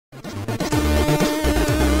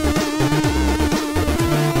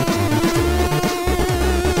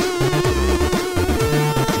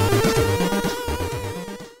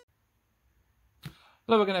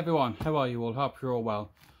Hello again everyone, how are you all? Hope you're all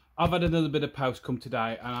well. I've had another bit of post come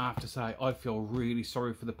today and I have to say I feel really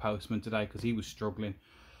sorry for the postman today because he was struggling.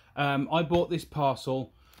 I bought this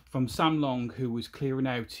parcel from Sam Long, who was clearing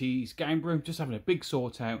out his game room, just having a big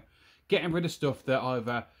sort out, getting rid of stuff that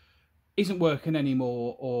either isn't working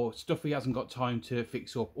anymore or stuff he hasn't got time to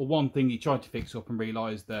fix up, or one thing he tried to fix up and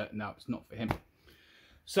realised that no, it's not for him.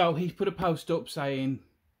 So he put a post up saying,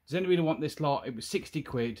 does anybody want this lot? It was 60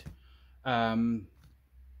 quid.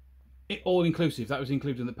 All inclusive, that was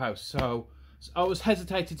included in the post. So I was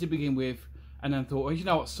hesitated to begin with, and then thought, well, you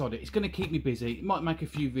know what, sod it, it's going to keep me busy, it might make a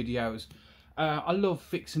few videos. I love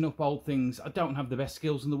fixing up old things. I don't have the best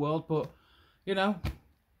skills in the world, but you know,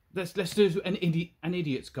 let's do an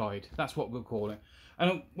idiot's guide. That's what we'll call it.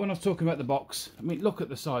 And when I was talking about the box, I mean, look at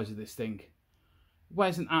the size of this thing. It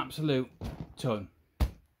weighs an absolute ton.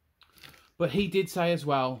 But he did say as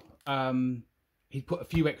well, he put a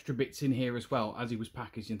few extra bits in here as well as he was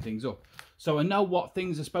packaging things up. So I know what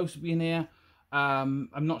things are supposed to be in here. I'm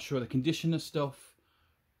not sure the condition of stuff.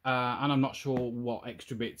 And I'm not sure what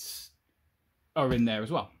extra bits are in there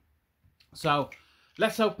as well. So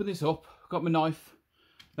let's open this up. I've got my knife.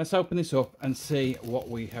 Let's open this up and see what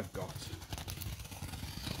we have got.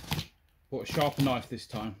 Bought a sharper knife this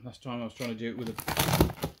time. Last time I was trying to do it with a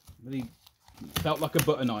really felt like a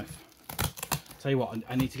butter knife. Tell you what,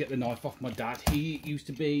 I need to get the knife off my dad. He used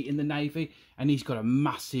to be in the Navy and he's got a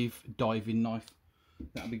massive diving knife.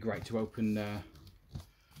 That'd be great to open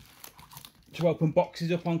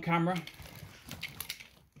boxes up on camera.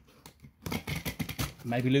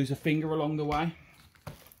 Maybe lose a finger along the way.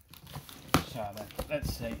 So then,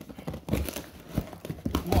 let's see.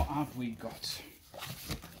 What have we got?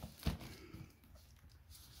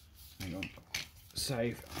 Hang on.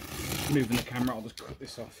 Save. Moving the camera, I'll just cut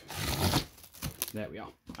this off. There we are.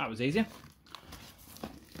 That was easier.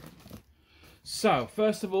 So,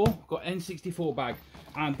 first of all, I've got N64 bag,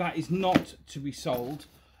 and that is not to be sold.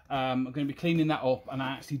 I'm going to be cleaning that up, and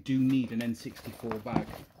I actually do need an N64 bag.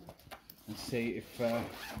 Let's see if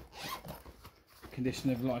condition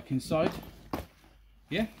of like inside.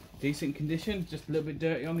 Yeah, decent condition, just a little bit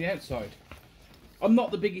dirty on the outside. I'm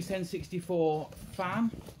not the biggest N64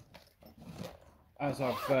 fan, as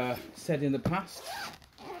I've said in the past.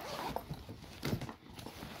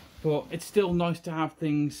 But it's still nice to have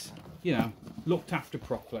things, you know, looked after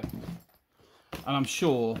properly. And I'm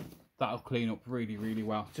sure that'll clean up really, really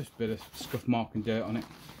well. Just a bit of scuff mark and dirt on it.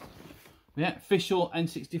 Yeah, official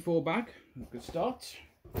N64 bag. Good start.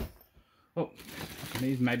 Oh,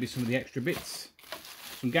 these maybe some of the extra bits.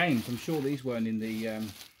 Some games. I'm sure these weren't in the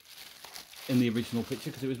original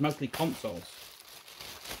picture because it was mostly consoles.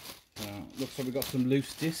 Looks like we've got some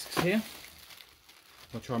loose discs here.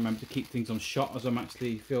 I'll try and remember to keep things on shot as I'm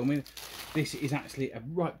actually filming. This is actually a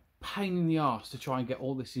right pain in the arse to try and get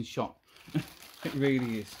all this in shot. It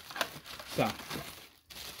really is. So,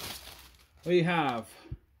 we have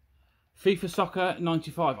FIFA Soccer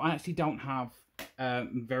 95. I actually don't have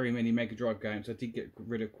very many Mega Drive games. I did get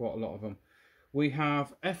rid of quite a lot of them. We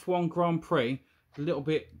have F1 Grand Prix, a little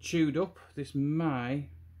bit chewed up. This may...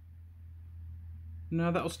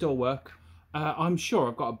 No, that'll still work. I'm sure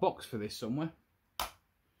I've got a box for this somewhere.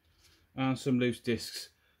 And some loose discs.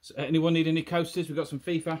 So anyone need any coasters? We've got some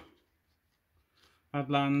FIFA,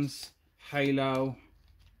 Badlands, Halo,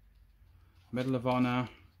 Medal of Honor,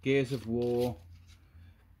 Gears of War,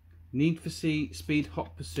 Need for Speed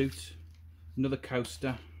Hot Pursuit, another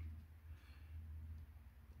coaster,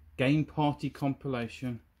 Game Party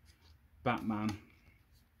compilation, Batman,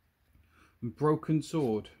 and Broken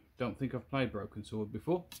Sword. Don't think I've played Broken Sword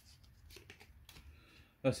before.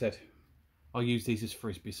 As I said, I'll use these as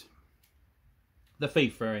frisbees. The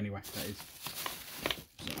FIFA anyway, that is.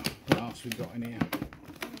 So, what else we got in here?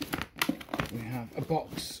 We have a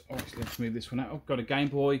box. Oh, actually, let's move this one out. I've got a Game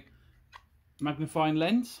Boy magnifying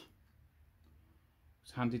lens.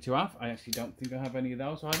 It's handy to have. I actually don't think I have any of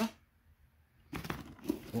those either.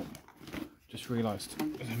 Oh, just realised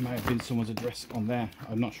there may have been someone's address on there.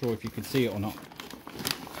 I'm not sure if you can see it or not.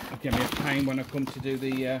 It'll give me a pain when I come to do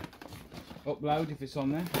the upload if it's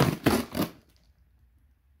on there.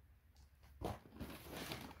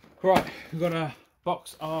 Right, we've got a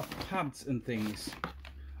box of pads and things.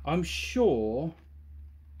 I'm sure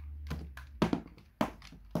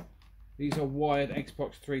these are wired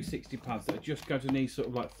Xbox 360 pads that are just going to need sort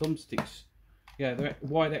of like thumbsticks. Yeah, they're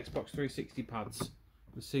wired Xbox 360 pads,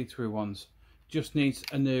 the see-through ones. Just needs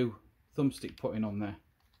a new thumbstick putting on there.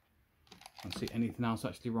 I don't see anything else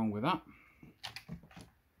actually wrong with that.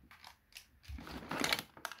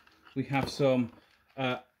 We have some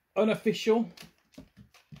unofficial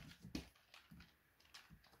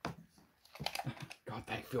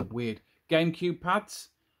feel weird. GameCube pads.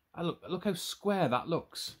 Look how square that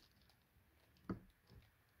looks.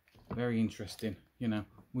 Very interesting. You know,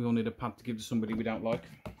 we all need a pad to give to somebody we don't like.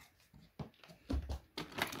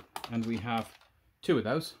 And we have 2 of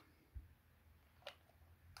those.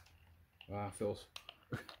 Wow,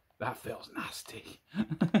 that feels nasty.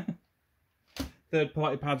 Third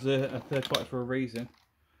party pads are a third party for a reason.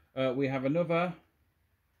 We have another.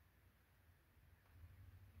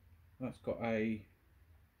 That's got a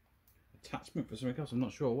attachment for something else. I'm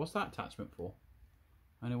not sure. What's that attachment for?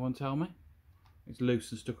 Anyone tell me? It's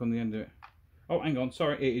loose and stuck on the end of it. Oh, hang on.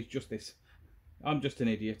 Sorry, it is just this. I'm just an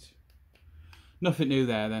idiot. Nothing new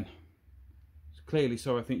there then. Clearly,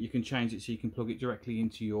 so I think you can change it so you can plug it directly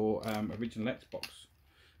into your original Xbox.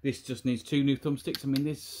 This just needs 2 new thumbsticks. I mean,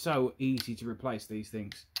 it's so easy to replace these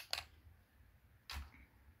things.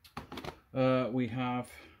 We have,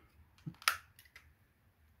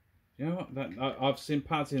 you know what, I've seen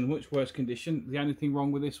pads in much worse condition. The only thing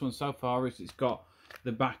wrong with this one so far is it's got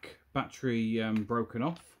the back battery broken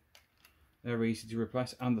off. They're easy to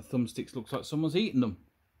replace, and the thumbsticks looks like someone's eaten them.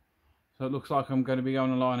 So it looks like I'm going to be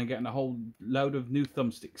going online and getting a whole load of new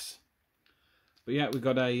thumbsticks. But yeah, we've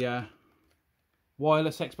got a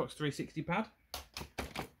wireless Xbox 360 pad.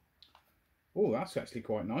 Oh, that's actually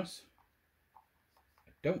quite nice.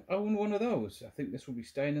 I don't own one of those. I think this will be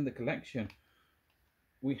staying in the collection.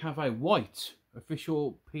 We have a white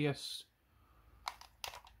official PS3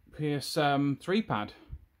 pad.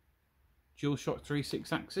 DualShock 3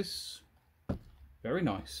 6-axis. Very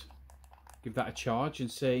nice. Give that a charge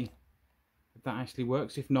and see if that actually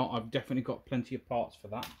works. If not, I've definitely got plenty of parts for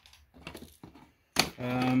that.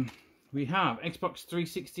 We have Xbox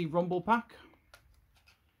 360 Rumble Pack.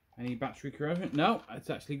 Any battery corrosion? No, it's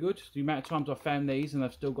actually good. The amount of times I've found these and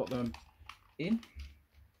I've still got them in.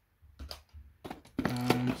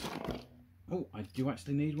 And oh, I do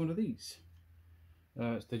actually need one of these.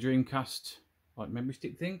 It's the Dreamcast like memory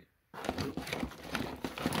stick thing.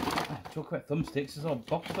 Talk about thumbsticks. There's a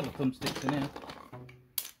box full of thumbsticks in here.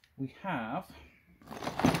 We have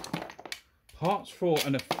parts for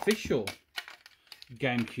an official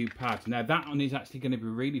GameCube pad. Now that one is actually going to be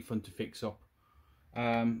really fun to fix up.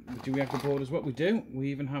 Do we have the board as well? We do. We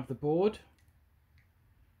even have the board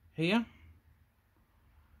here.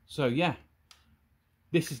 So yeah,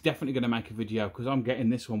 this is definitely going to make a video because I'm getting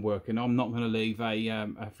this one working. I'm not going to leave a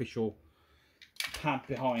official pad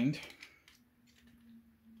behind.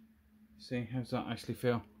 See, how's that actually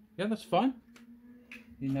feel? Yeah, that's fine.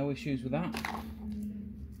 No issues with that.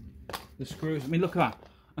 The screws, I mean, look at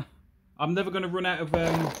that. I'm never going to run out of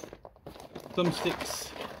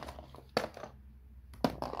thumbsticks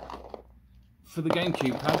for the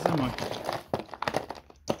GameCube pads, am I?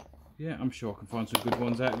 Yeah, I'm sure I can find some good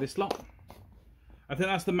ones out of this lot. I think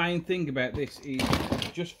that's the main thing about this, is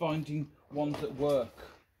just finding ones that work.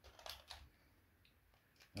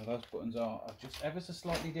 Now those buttons are just ever so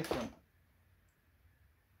slightly different.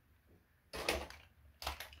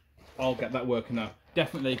 I'll get that working now.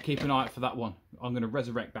 Definitely keep an eye out for that one. I'm going to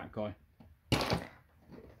resurrect that guy.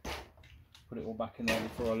 Put it all back in there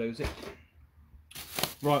before I lose it.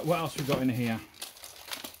 Right, what else we got in here?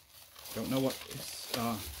 Don't know what this...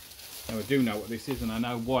 no, I do know what this is, and I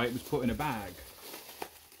know why it was put in a bag.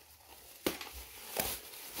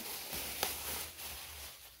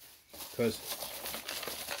 Because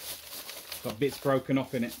it's got bits broken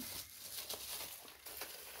off in it.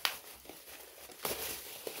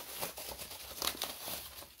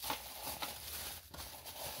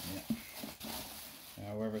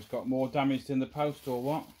 Whether it's got more damage than the post or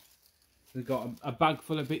what. We've got a bag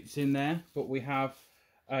full of bits in there, but we have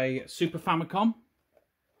a Super Famicom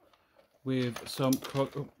with some,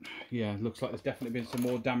 oh, yeah, looks like there's definitely been some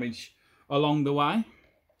more damage along the way,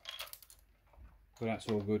 but that's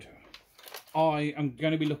all good. I am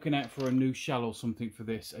going to be looking out for a new shell or something for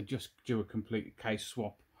this and just do a complete case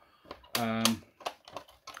swap. I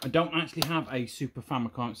don't actually have a Super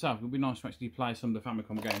Famicom itself. It would be nice to actually play some of the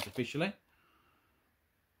Famicom games officially.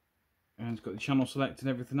 And it's got the channel select and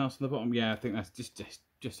everything else on the bottom. Yeah, I think that's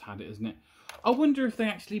just had it, isn't it? I wonder if they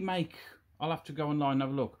actually make... I'll have to go online and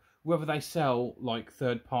have a look. Whether they sell like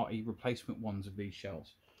third-party replacement ones of these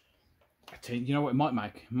shells. I tell you, you know what it might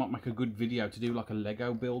make? It might make a good video to do like a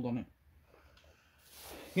Lego build on it.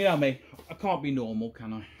 You know me, I can't be normal,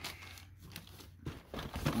 can I?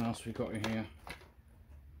 What else we got in here?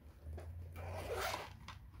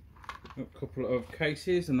 A couple of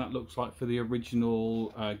cases, and that looks like for the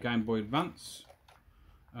original Game Boy Advance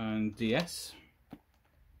and DS.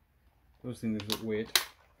 Those things look weird.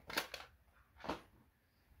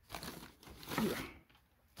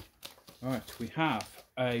 Alright, we have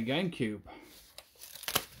a GameCube.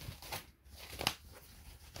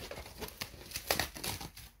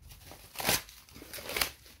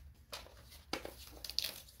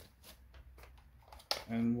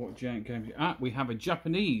 what giant GameCube? Ah, we have a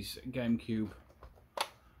Japanese GameCube.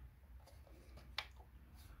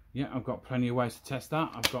 Yeah, I've got plenty of ways to test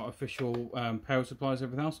that. I've got official power supplies,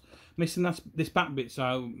 everything else. Missing this back bit,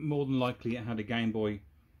 so more than likely it had a Game Boy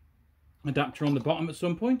adapter on the bottom at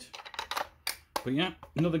some point. But yeah,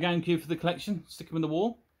 another GameCube for the collection. Stick them in the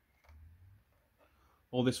wall.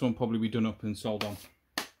 Or this one probably be done up and sold on.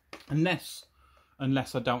 Unless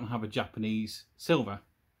I don't have a Japanese silver.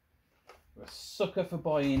 I'm a sucker for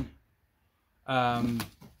buying...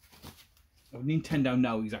 Nintendo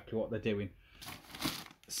know exactly what they're doing.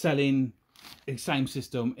 Selling the same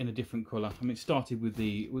system in a different colour. I mean, it started with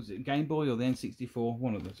the, was it Game Boy or the N64?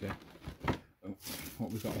 One of the two. Oh,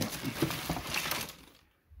 what we've got here.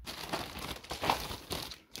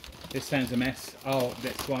 This sounds a mess. Oh,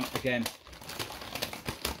 this one again.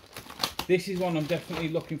 This is one I'm definitely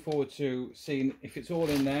looking forward to seeing if it's all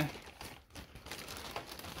in there.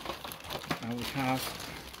 And we have,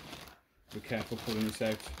 be careful pulling this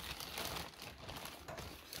out.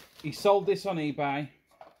 He sold this on eBay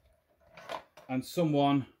and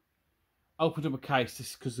someone opened up a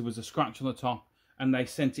case because there was a scratch on the top and they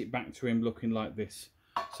sent it back to him looking like this.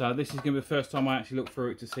 So this is going to be the first time I actually look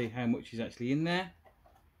through it to see how much is actually in there.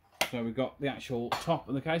 So we've got the actual top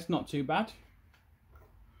of the case, not too bad.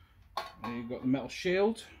 You've got the metal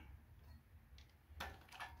shield.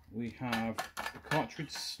 We have the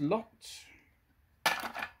cartridge slot.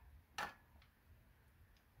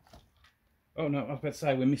 Oh no, I was about to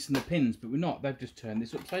say we're missing the pins, but we're not. They've just turned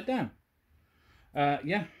this upside down.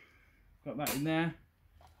 Yeah, got that in there.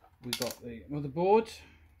 We've got the motherboard.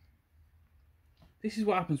 This is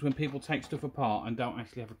what happens when people take stuff apart and don't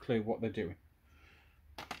actually have a clue what they're doing.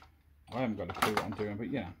 I haven't got a clue what I'm doing,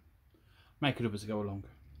 but yeah, make it up as I go along.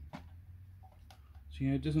 So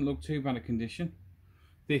yeah, it doesn't look too bad a condition.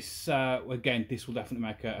 This, again, this will definitely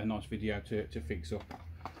make a nice video to fix up.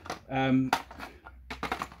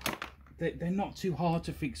 They're not too hard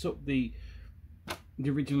to fix up, the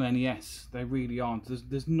original NES. They really aren't.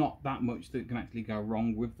 There's not that much that can actually go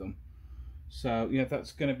wrong with them. So yeah,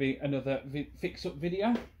 that's going to be another fix up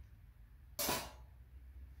video.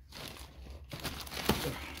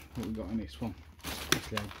 What we got in this one?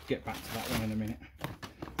 Actually, I'll get back to that one in a minute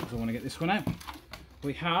because I want to get this one out.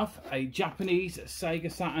 We have a Japanese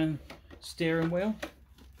Sega Saturn steering wheel.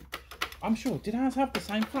 I'm sure, did ours have the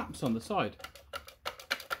same flaps on the side?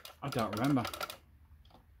 I don't remember.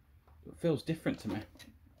 It feels different to me.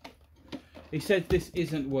 He said this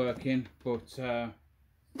isn't working, but I'll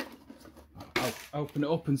open it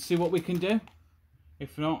up and see what we can do.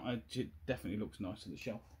 If not, it definitely looks nice on the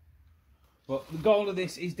shelf. But the goal of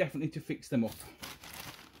this is definitely to fix them up.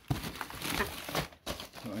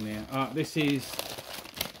 Not in here.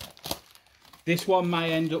 This one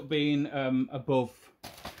may end up being above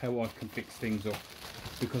how I can fix things up,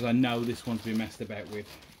 because I know this one's been messed about with.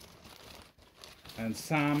 And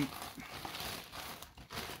Sam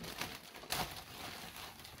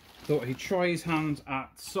thought he'd try his hand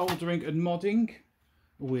at soldering and modding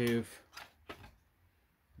with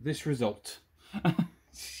this result.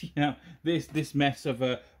 Yeah, this mess of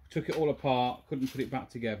took it all apart, couldn't put it back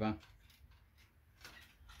together.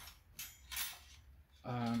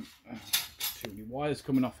 Too many wires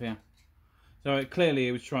coming off here. So clearly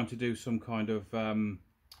he was trying to do some kind of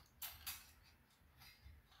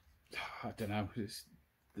I don't know, it's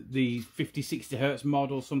the 50-60 hertz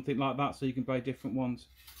mod or something like that, so you can play different ones.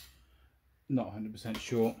 Not 100%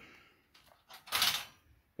 sure.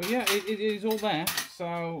 But yeah, it is all there,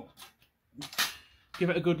 so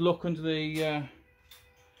give it a good look under the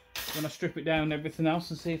when I strip it down and everything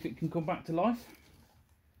else and see if it can come back to life.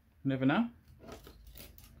 Never know.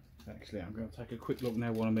 Actually, I'm going to take a quick look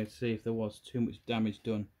now while I'm here to see if there was too much damage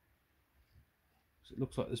done. So it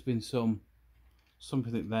looks like there's been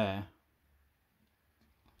something there.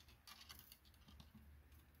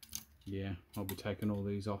 Yeah, I'll be taking all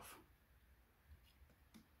these off.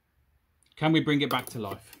 Can we bring it back to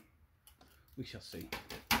life? We shall see.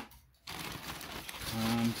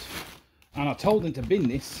 And I told him to bin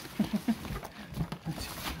this.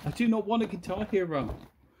 I do not want a Guitar Hero.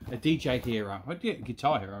 A DJ Hero. I get a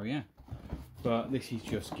Guitar Hero, yeah. But this is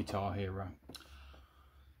just Guitar Hero.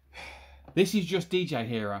 This is just DJ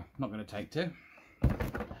Hero. Not going to take two.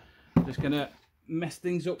 Just going to mess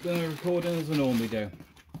things up with the recording as I normally do.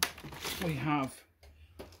 We have...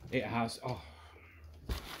 It has... Oh.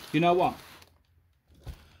 You know what?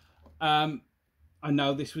 I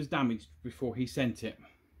know this was damaged before he sent it.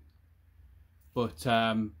 But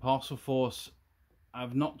Parcel Force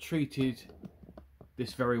have not treated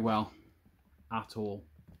this very well at all.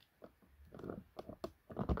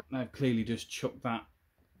 They've clearly just chucked that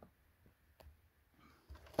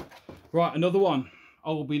Right, another one. I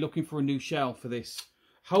will be looking for a new shell for this.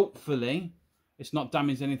 Hopefully, it's not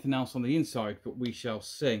damaged anything else on the inside, but we shall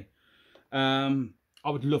see. I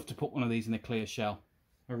would love to put one of these in a clear shell.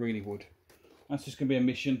 I really would. That's just going to be a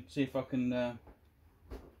mission. See if I can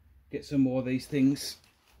get some more of these things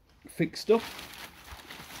fixed up.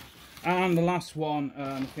 And the last one,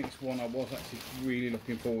 I think it's one I was actually really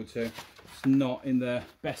looking forward to. It's not in the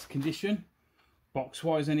best condition,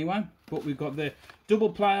 box-wise anyway, but we've got the double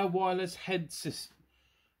player wireless head-to-head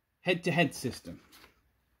system.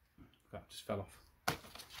 That just fell off.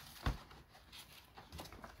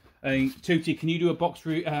 Tootie, can you do a box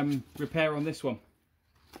repair on this one?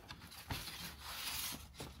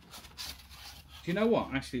 Do you know what?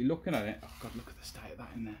 Actually, looking at it, oh God, look at the state of that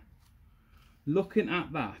in there. Looking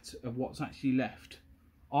at that, of what's actually left,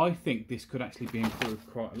 I think this could actually be improved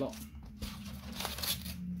quite a lot.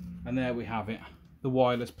 And there we have it, the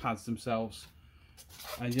wireless pads themselves.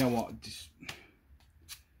 And you know what? Do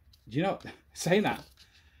you know, saying that,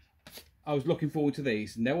 I was looking forward to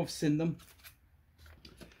these. Now I've seen them.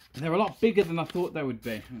 And they're a lot bigger than I thought they would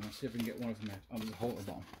be. Let's see if we can get one of them out. Oh, there's a hole at the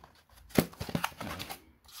bottom.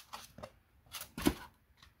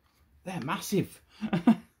 They're massive.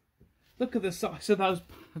 Look at the size of those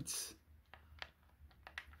pads.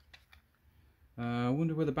 I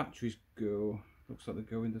wonder where the batteries go. Looks like they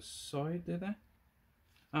go in the side. They're there.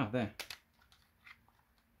 Ah, there.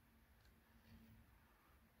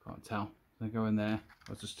 Can't tell. They go in there.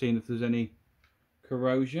 I was just seeing if there's any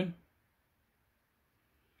corrosion.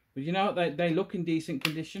 But you know, they look in decent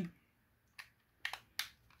condition.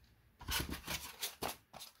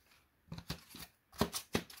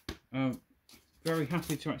 Very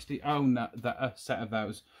happy to actually own that set of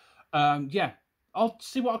those. Yeah, I'll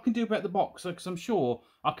see what I can do about the box, because I'm sure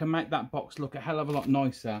I can make that box look a hell of a lot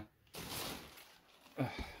nicer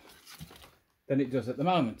than it does at the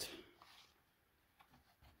moment.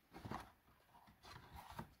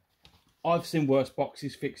 I've seen worse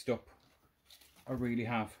boxes fixed up. I really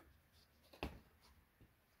have.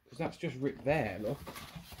 Because that's just ripped there, look.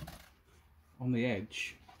 On the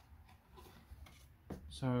edge.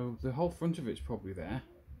 So the whole front of it's probably there.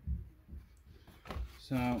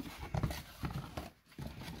 So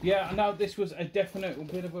yeah, I know this was a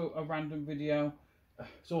definite bit of a random video.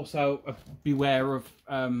 It's also a beware of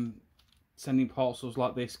sending parcels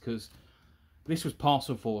like this, because this was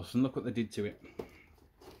Parcel Force and look what they did to it.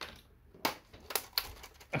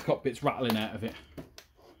 I got bits rattling out of it.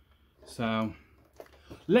 So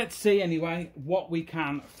let's see anyway what we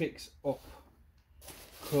can fix up,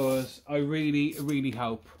 because I really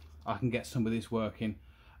hope I can get some of this working.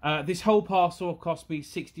 This whole parcel cost me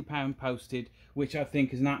 £60 posted, which I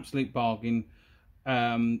think is an absolute bargain.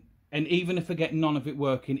 And even if I get none of it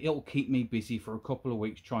working, it'll keep me busy for a couple of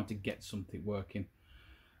weeks trying to get something working.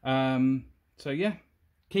 So yeah,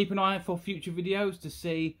 keep an eye out for future videos to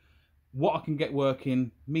see what I can get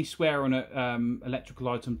working, me swearing at electrical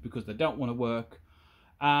items because they don't want to work,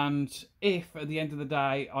 and if at the end of the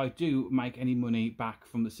day I do make any money back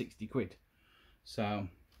from the 60 quid. So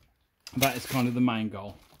that is kind of the main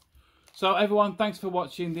goal. So everyone, thanks for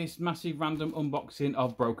watching this massive random unboxing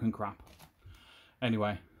of broken crap.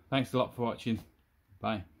 Anyway, thanks a lot for watching.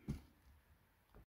 Bye.